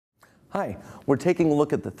Hi, we're taking a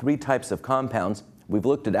look at the three types of compounds. We've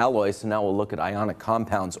looked at alloys, so now we'll look at ionic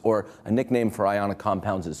compounds, or a nickname for ionic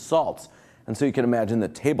compounds is salts. And so you can imagine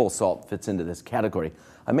that table salt fits into this category.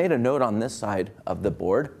 I made a note on this side of the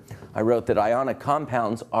board. I wrote that ionic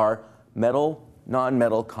compounds are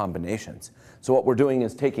metal-nonmetal combinations. So what we're doing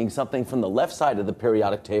is taking something from the left side of the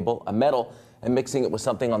periodic table, a metal, and mixing it with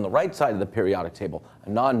something on the right side of the periodic table, a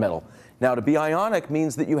nonmetal. Now, to be ionic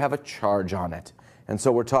means that you have a charge on it. And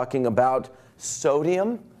so we're talking about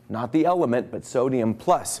sodium, not the element, but sodium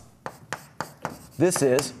plus. This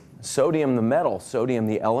is sodium the metal, sodium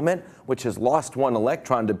the element, which has lost one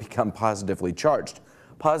electron to become positively charged.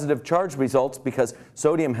 Positive charge results because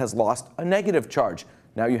sodium has lost a negative charge.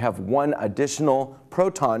 Now you have one additional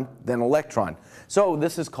proton than electron. So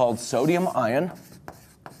this is called sodium ion,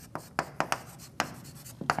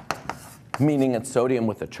 meaning it's sodium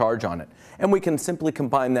with a charge on it. And we can simply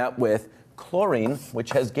combine that with chlorine,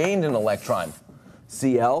 which has gained an electron.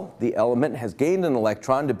 Cl, the element, has gained an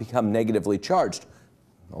electron to become negatively charged.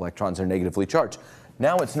 Electrons are negatively charged.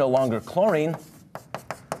 Now it's no longer chlorine.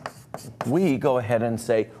 We go ahead and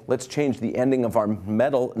say, let's change the ending of our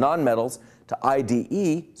nonmetals to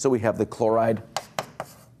IDE, so we have the chloride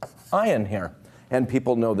ion here. And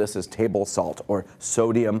people know this as table salt, or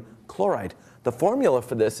sodium chloride. The formula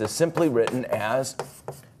for this is simply written as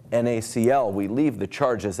NaCl. We leave the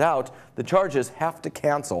charges out. The charges have to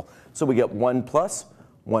cancel. So we get 1 plus,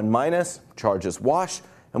 1 minus, charges wash,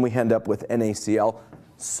 and we end up with NaCl,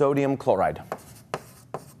 sodium chloride.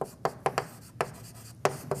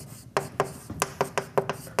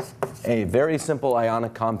 A very simple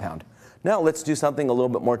ionic compound. Now let's do something a little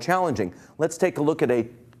bit more challenging. Let's take a look at a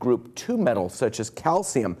group 2 metal, such as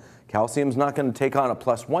calcium. Calcium is not going to take on a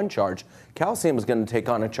 +1 charge. Calcium is going to take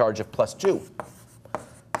on a charge of +2.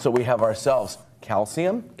 So we have ourselves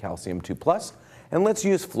calcium, calcium 2 plus, and let's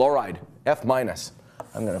use fluoride, F minus.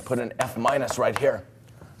 I'm going to put an F minus right here.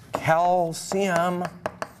 Calcium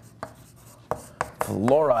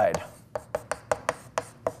fluoride.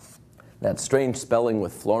 That strange spelling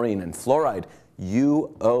with fluorine and fluoride,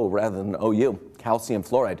 U-O rather than O-U, calcium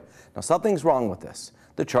fluoride. Now something's wrong with this.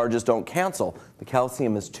 The charges don't cancel. The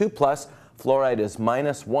calcium is 2 plus, fluoride is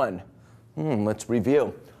 -1. Let's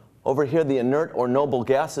review. Over here, the inert or noble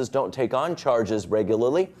gases don't take on charges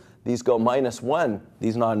regularly. These go -1.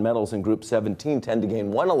 These nonmetals in group 17 tend to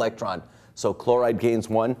gain 1 electron. So chloride gains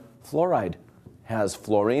 1, fluoride has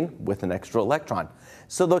fluorine with an extra electron.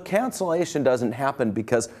 So the cancellation doesn't happen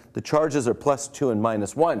because the charges are +2 and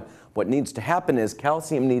 -1. What needs to happen is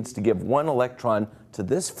calcium needs to give 1 electron to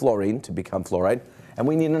this fluorine to become fluoride, and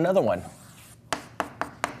we need another one.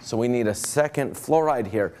 So we need a second fluoride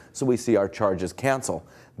here, so we see our charges cancel.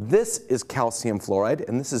 This is calcium fluoride,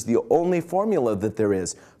 and this is the only formula that there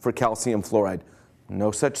is for calcium fluoride. No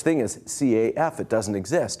such thing as CaF. It doesn't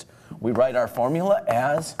exist. We write our formula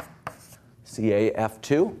as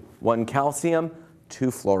CaF2, 1 calcium, 2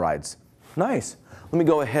 fluorides. Nice. Let me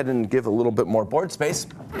go ahead and give a little bit more board space.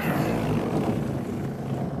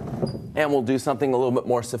 And we'll do something a little bit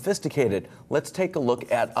more sophisticated. Let's take a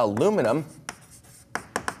look at aluminum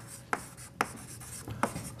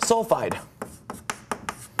sulfide.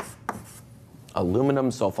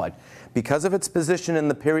 Aluminum sulfide. Because of its position in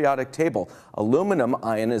the periodic table, aluminum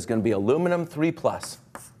ion is going to be aluminum 3 plus.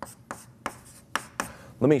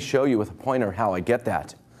 Let me show you with a pointer how I get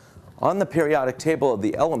that. On the periodic table of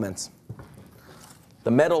the elements,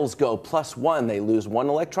 the metals go +1, they lose 1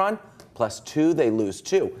 electron, +2, they lose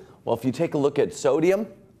 2. Well, if you take a look at sodium,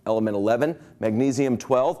 element 11, magnesium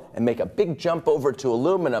 12, and make a big jump over to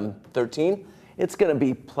aluminum 13, it's going to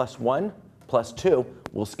be +1, +2.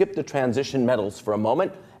 We'll skip the transition metals for a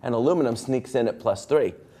moment, and aluminum sneaks in at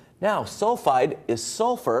 +3. Now, sulfide is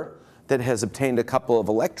sulfur that has obtained a couple of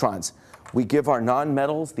electrons. We give our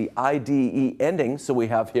nonmetals the IDE ending, so we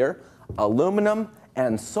have here aluminum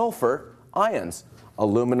and sulfur ions.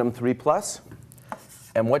 Aluminum 3 plus.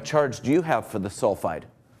 And what charge do you have for the sulfide?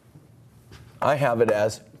 I have it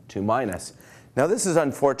as 2 minus. Now this is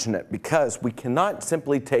unfortunate because we cannot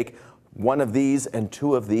simply take one of these and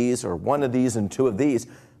 2 of these, or one of these and 2 of these,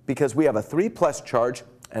 because we have a 3 plus charge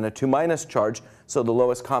and a 2 minus charge, so the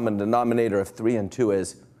lowest common denominator of 3 and 2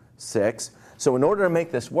 is 6. So in order to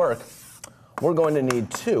make this work, we're going to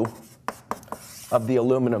need 2 of the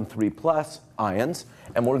aluminum 3 plus ions,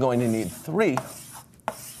 and we're going to need 3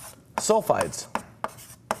 sulfides.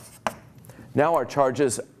 Now our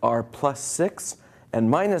charges are +6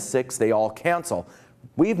 and -6, they all cancel.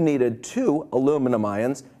 We've needed 2 aluminum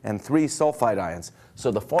ions and 3 sulfide ions.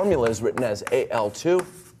 So the formula is written as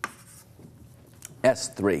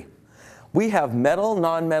Al2S3. We have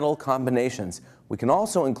metal-nonmetal combinations. We can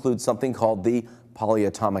also include something called the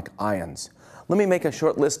polyatomic ions. Let me make a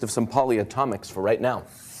short list of some polyatomics for right now.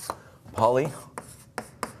 Polyatomic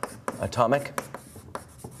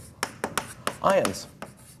ions.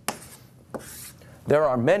 There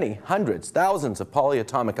are many, hundreds, thousands of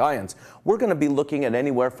polyatomic ions. We're going to be looking at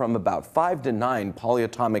anywhere from about 5 to 9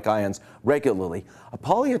 polyatomic ions regularly. A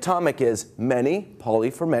polyatomic is many,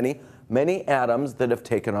 poly for many atoms that have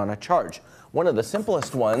taken on a charge. One of the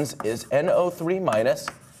simplest ones is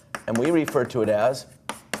NO3-, and we refer to it as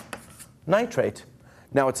nitrate.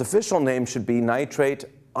 Now, its official name should be nitrate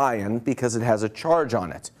ion because it has a charge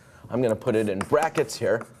on it. I'm going to put it in brackets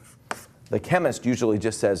here. The chemist usually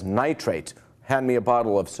just says nitrate. Hand me a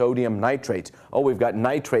bottle of sodium nitrate. Oh, we've got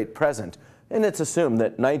nitrate present. And it's assumed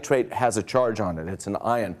that nitrate has a charge on it. It's an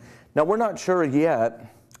ion. Now, we're not sure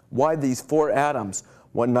yet why these 4 atoms,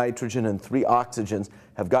 1 nitrogen and 3 oxygens,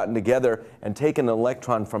 have gotten together and taken an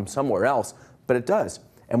electron from somewhere else, but it does.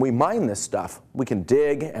 And we mine this stuff. We can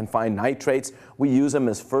dig and find nitrates. We use them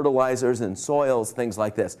as fertilizers in soils, things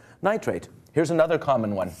like this. Nitrate. Here's another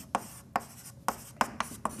common one.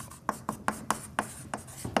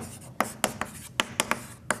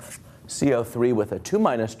 CO3 with a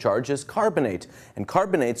 2- charge is carbonate. And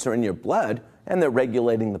carbonates are in your blood, and they're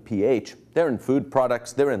regulating the pH. They're in food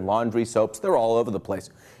products, they're in laundry soaps, they're all over the place.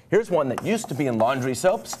 Here's one that used to be in laundry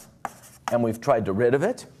soaps, and we've tried to rid of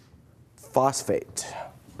it. Phosphate.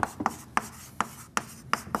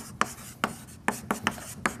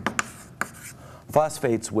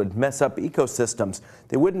 Phosphates would mess up ecosystems.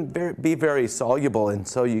 They wouldn't be very soluble, and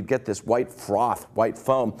so you'd get this white froth, white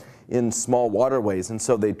foam in small waterways. And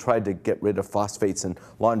so they tried to get rid of phosphates in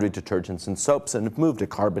laundry detergents and soaps and moved to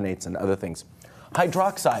carbonates and other things.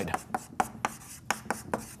 Hydroxide.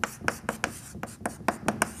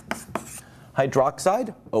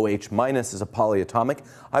 Hydroxide, OH- is a polyatomic.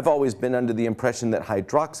 I've always been under the impression that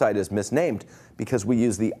hydroxide is misnamed because we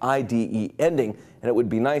use the IDE ending, and it would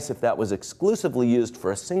be nice if that was exclusively used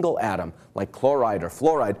for a single atom, like chloride or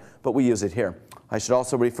fluoride, but we use it here. I should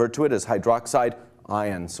also refer to it as hydroxide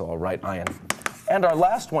ion, so I'll write ion. And our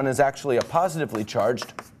last one is actually a positively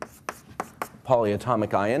charged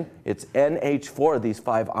polyatomic ion. It's NH4. These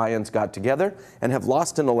 5 ions got together and have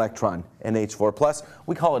lost an electron, NH4+.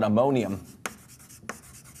 We call it ammonium.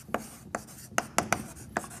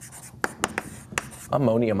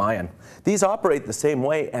 Ammonium ion. These operate the same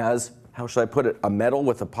way as, how should I put it, a metal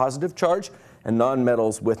with a positive charge and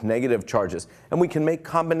nonmetals with negative charges. And we can make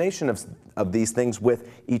combination of these things with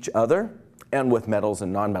each other and with metals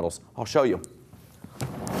and nonmetals. I'll show you.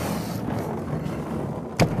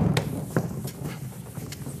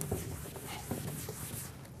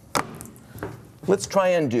 Let's try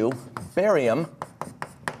and do barium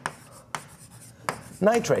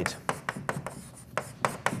nitrate.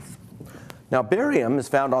 Now, barium is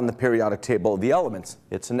found on the periodic table of the elements.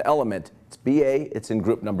 It's an element. It's Ba. It's in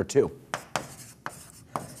group number 2.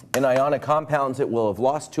 In ionic compounds, it will have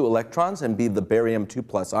lost 2 electrons and be the barium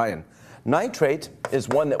 2+ ion. Nitrate is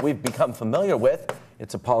one that we've become familiar with.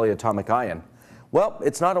 It's a polyatomic ion. Well,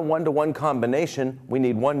 it's not a 1-to-1 combination. We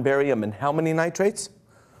need 1 barium and how many nitrates?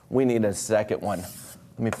 We need a second one.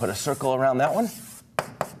 Let me put a circle around that one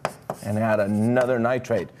and add another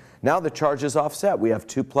nitrate. Now the charge is offset. We have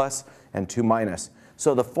 2+ and 2-.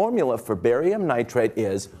 So the formula for barium nitrate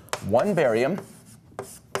is 1 barium,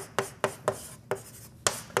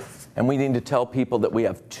 and we need to tell people that we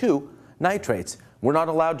have 2 nitrates. We're not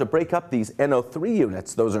allowed to break up these NO3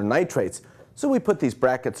 units. Those are nitrates. So we put these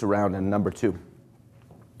brackets around in number 2.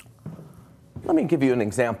 Let me give you an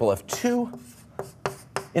example of 2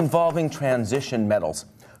 involving transition metals.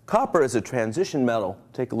 Copper is a transition metal.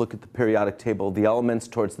 Take a look at the periodic table of the elements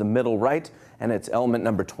towards the middle right, and it's element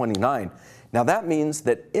number 29. Now that means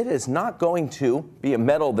that it is not going to be a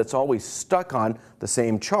metal that's always stuck on the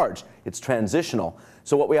same charge. It's transitional.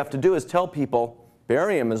 So what we have to do is tell people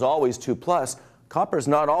barium is always 2+, copper is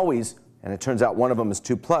not always, and it turns out one of them is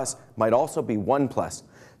 2+, might also be 1+.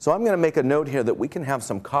 So I'm going to make a note here that we can have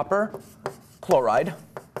some copper chloride,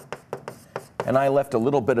 and I left a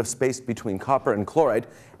little bit of space between copper and chloride,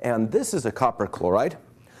 and this is a copper chloride.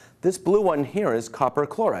 This blue one here is copper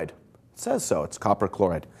chloride. It says so, it's copper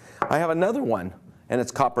chloride. I have another one, and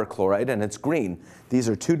it's copper chloride, and it's green. These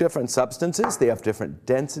are 2 different substances. They have different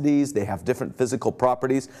densities, they have different physical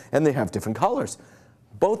properties, and they have different colors.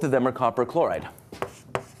 Both of them are copper chloride.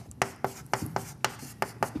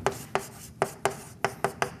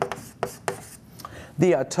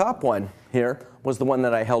 The top one here was the one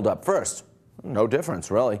that I held up first. No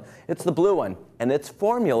difference, really. It's the blue one, and its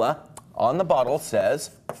formula on the bottle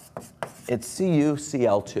says it's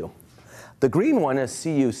CuCl2. The green one is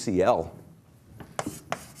CuCl.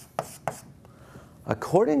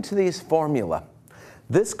 According to these formula,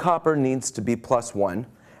 this copper needs to be +1,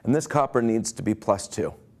 and this copper needs to be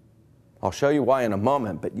 +2. I'll show you why in a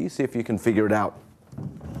moment, but you see if you can figure it out.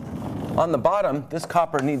 On the bottom, this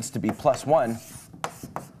copper needs to be +1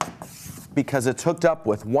 because it's hooked up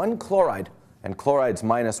with one chloride, and chloride's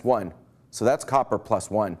 -1. So that's copper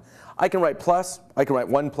 +1. I can write plus, I can write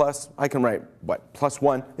 1 plus, I can write, what,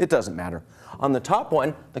 +1, it doesn't matter. On the top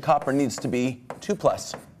one, the copper needs to be 2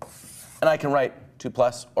 plus. And I can write 2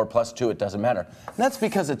 plus or +2, it doesn't matter. And that's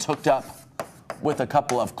because it's hooked up with a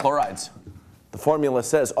couple of chlorides. The formula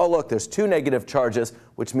says, oh look, there's 2 negative charges,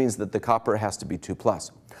 which means that the copper has to be 2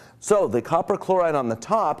 plus. So the copper chloride on the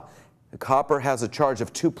top, the copper has a charge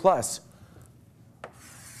of 2 plus.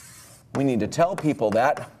 We need to tell people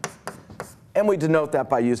that, and we denote that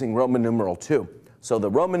by using Roman numeral 2. So the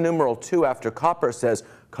Roman numeral 2 after copper says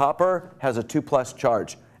copper has a 2 plus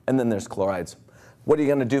charge, and then there's chlorides. What are you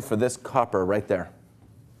going to do for this copper right there?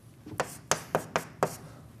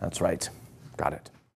 That's right. Got it.